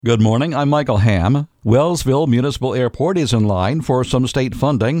Good morning, I'm Michael Ham. Wellsville Municipal Airport is in line for some state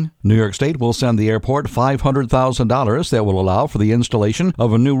funding. New York State will send the airport $500,000 that will allow for the installation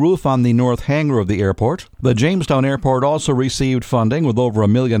of a new roof on the north hangar of the airport. The Jamestown Airport also received funding with over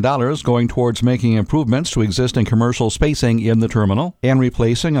 $1 million going towards making improvements to existing commercial spacing in the terminal and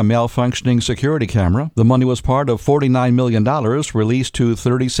replacing a malfunctioning security camera. The money was part of $49 million released to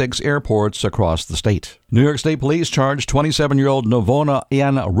 36 airports across the state. New York State Police charged 27-year-old Novona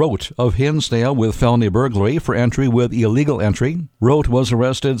Ann Rote of Hinsdale with felony burglary for entry with illegal entry. Rote was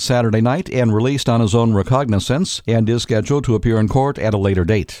arrested Saturday night and released on his own recognizance and is scheduled to appear in court at a later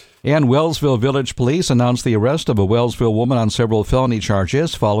date. And Wellsville Village Police announced the arrest of a Wellsville woman on several felony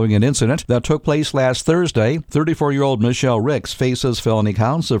charges following an incident that took place last Thursday. 34-year-old Michelle Ricks faces felony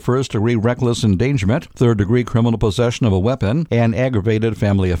counts of first-degree reckless endangerment, third-degree criminal possession of a weapon, and aggravated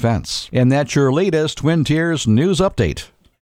family offense. And that's your latest Twin Tiers News Update.